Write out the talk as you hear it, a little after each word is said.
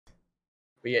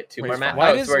We get 2 Wait, more maps.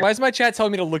 why is my chat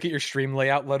telling me to look at your stream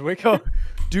layout, Ludwig?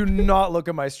 Do not look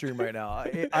at my stream right now.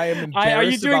 I am embarrassed. Are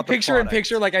you doing about the picture in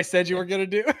picture like I said you were gonna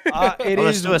do? It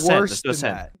is worse than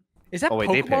that. Is that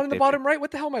Pokemon in the bottom right?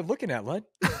 What the hell am I looking at, Lud?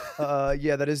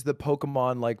 Yeah, that is the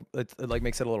Pokemon. Like it like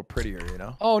makes it a little prettier, you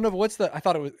know. Oh no, but what's the? I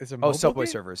thought it was. It's a mobile Subway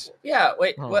game? servers. Yeah.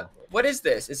 Wait. Oh. What is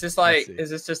this? Is this like? Is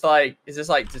this just like? Is this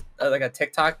like just like a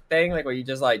TikTok thing? Like where you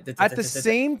just like? At the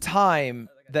same time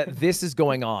that this is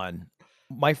going on,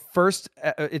 my first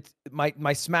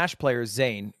my Smash player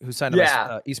Zane, who signed up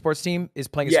my esports team, is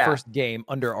playing his first game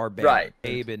under our ban. Right.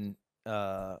 Abe and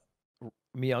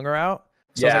Myung are out.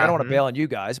 So I was like, I don't want to bail on you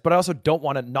guys, but I also don't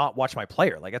want to not watch my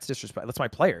player. Like that's disrespect. That's my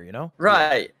player, you know?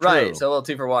 Right, right. So a little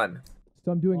 2 for 1.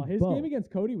 So I'm doing his both. game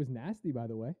against Cody was nasty, by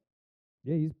the way.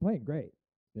 Yeah, he's playing great.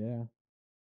 Yeah.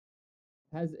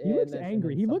 He looks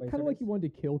angry. He looked kind of like he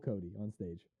wanted to kill Cody on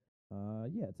stage.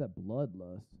 Yeah, it's that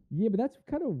bloodlust. Yeah, but that's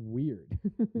kind of weird.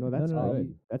 No, that's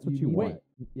good. That's what you want.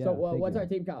 Yeah, so what's our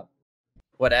team comp?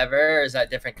 Whatever. Or is that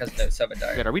different because of Sova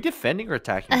Dark? Wait, are we defending or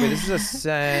attacking? Wait, this is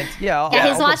Ascent. Yeah.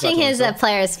 He's watching his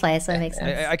players play, so it makes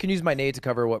sense. I can use my nade to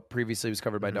cover what previously was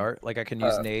covered by Dart. Like I can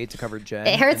use nade to cover Jen.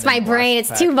 It hurts my brain.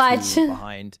 It's too much.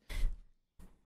 Behind